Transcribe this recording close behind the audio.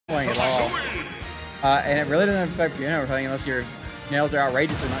satisfying at all. And it really doesn't affect piano playing unless your nails are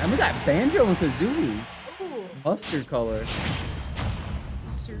outrageous or not. And we got Banjo and Kazooie. Ooh. Mustard color.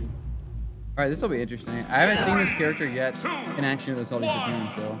 Mustard. Alright, this will be interesting. I haven't seen this character yet in action with this holding Spitoon,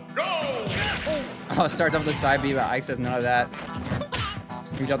 so. Oh, it starts off with the side B, but Ike says none of that.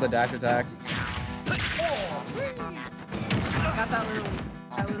 Brings out the dash attack. Got that little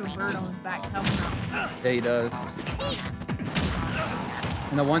bird on his back helping out. Yeah, he does.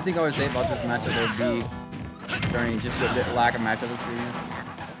 And the one thing I would say about this matchup would be during just the lack of matchup experience.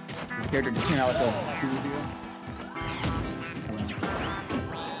 This character just came out with the 2 years ago.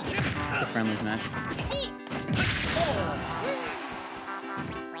 It's a friendlies match.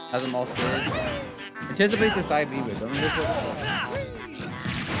 Has them all scared. Anticipates the side B, but don't go for it.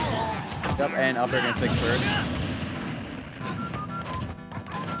 Up and up air gonna pick first.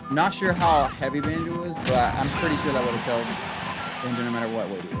 Not sure how heavy Banjo is, but I'm pretty sure that would have killed Banjo no matter what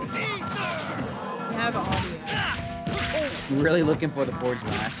weight he was. We have audio. Really looking for the forward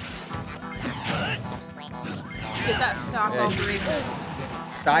smash. Get that stock all green.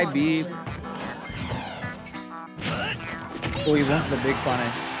 Side B. Oh, he wants the big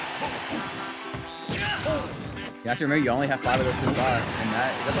punish. You have to remember, you only have 5 of those 2 stars, and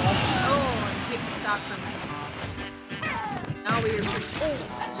that's awesome. Oh, it takes a stock from me. Now we're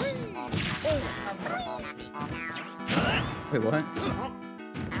Wait, what?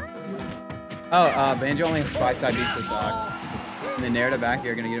 Oh, Banjo only has 5 side Bs per stock. And then narrative back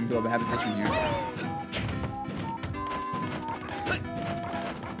here are gonna get him to a bad position here.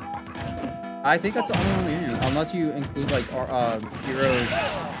 I think that's the only one in, unless you include like Hero's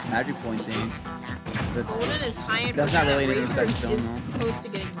magic point thing. Golden is high in that's not really anything percent. set in Is stone, though. close to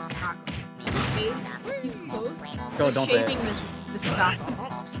getting the stock. He's close. Don't say it. Shaping the stock.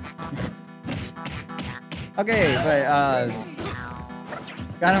 Okay, but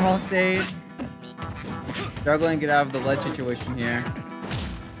got him all stage. Struggling to get out of the ledge situation here.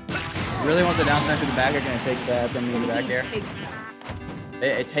 Really wants the down smash to the back air, gonna take that, then move the back air.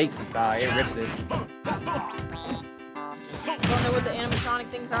 It takes the stock, it rips it. Don't know what the animatronic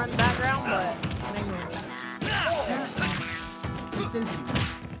things are in the background, but I'm ignoring it.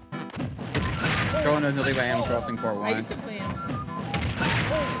 Girl knows nothing about Animal Crossing Part 1. I used to play him.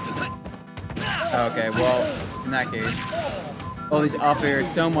 Okay, well, in that case. Oh, these up airs,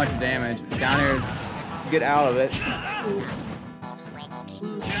 so much damage. Down airs, get out of it.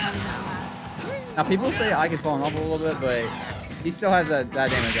 Now, people say I could fall off a little bit, but he still has that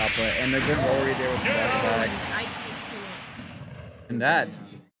damage output. And the good roll right there with the back attack. And that.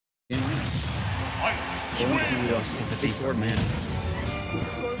 Big sword man.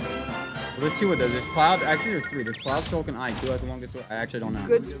 Well, there's 2 of those. There's Cloud. Actually, there's 3. There's Cloud, Shulk, and Ike. Who has the longest sword? I actually don't know.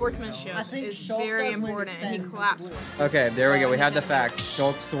 Good sportsmanship is very important, and he collapsed. Okay, there we go. We have the facts.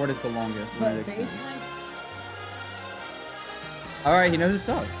 Shulk's sword is the longest. All right, he knows his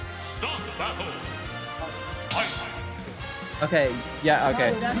stuff. Okay, yeah,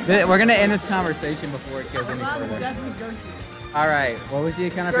 okay. We're gonna end this conversation before it goes any further. All right, what was the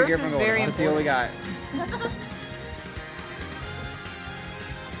encounter figure from Golden? Let's see what we got.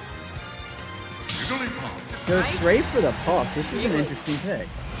 Go straight for the puff. This is an interesting pick.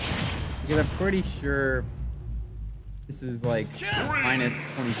 Because I'm pretty sure this is like minus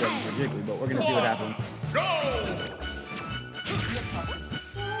 27 for Jiggly, but we're gonna see what happens.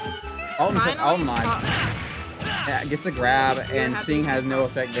 I'll nod. Yeah, gets a grab, and Sing has no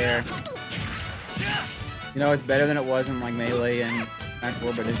effect there. You know, it's better than it was in like Melee and Smash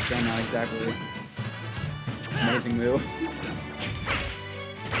 4, but it's still not exactly amazing move.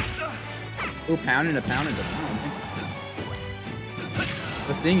 Ooh, pound into pound into pound.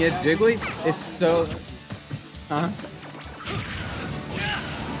 The thing is, Jiggly is so... Huh?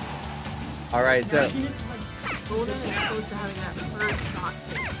 Alright, so... Golden is close to having that first stock.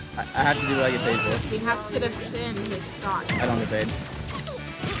 I have to do what I get paid for. He has to defend his stocks. I don't get paid.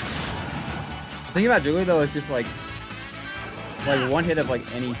 The thing about Jiggly though is just like one hit of like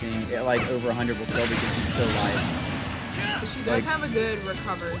anything, like over 100 will kill because she's so light. But she does have a good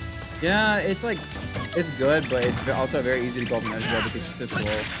recover. Yeah, it's like, it's good, but it's also very easy to go up and as well because she's so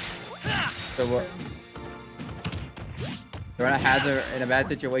slow. So what? Dorana has her in a bad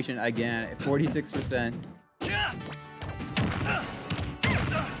situation again, 46%.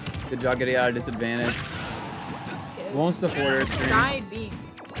 Good job getting out of disadvantage. Wants the forward air stream. Side B.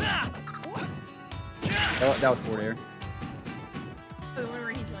 That was forward air. The one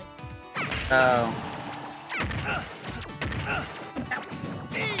where he's like... Oh.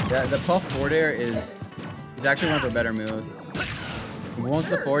 Yeah, the puff forward air is actually one of her better moves. He wants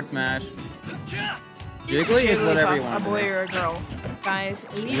the forward smash. Jiggly is whatever you want. A boy or a girl. guys.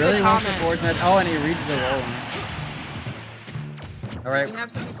 Leave Really the wants the comments. forward smash. Oh, and he reaches the roll. All right. We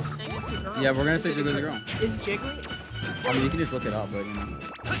have some people saying it's a girl. Yeah, we're gonna Is say it Jiggly's a girl. Is Jiggly? I mean, you can just look it up, but you know.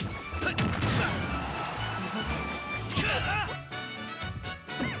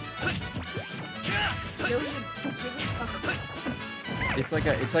 Is Jiggly fucking It's like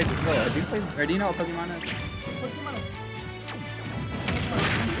oh, do you play, or do you know what Pokemon is? Pokemon is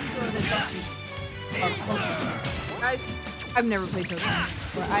guys, I've never played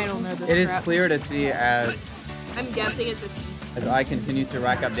Pokemon, but I don't know this It is crap. clear to see as I'm guessing it's a species. I continues to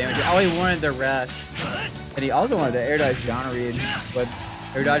rack up damage. Oh, he wanted the rest. And he also wanted to air dodge John Reed, but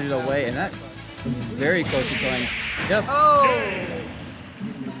air dodges away, and that is very close to killing. Yep. Oh!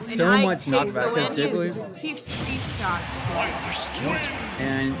 So and much Ike takes the knockback win. from Jiggly. He freestocked. Your skills are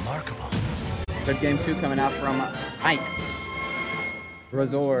And remarkable. good game 2 coming out from Ike.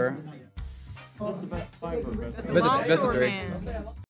 Razor. The Best of longsword three. man.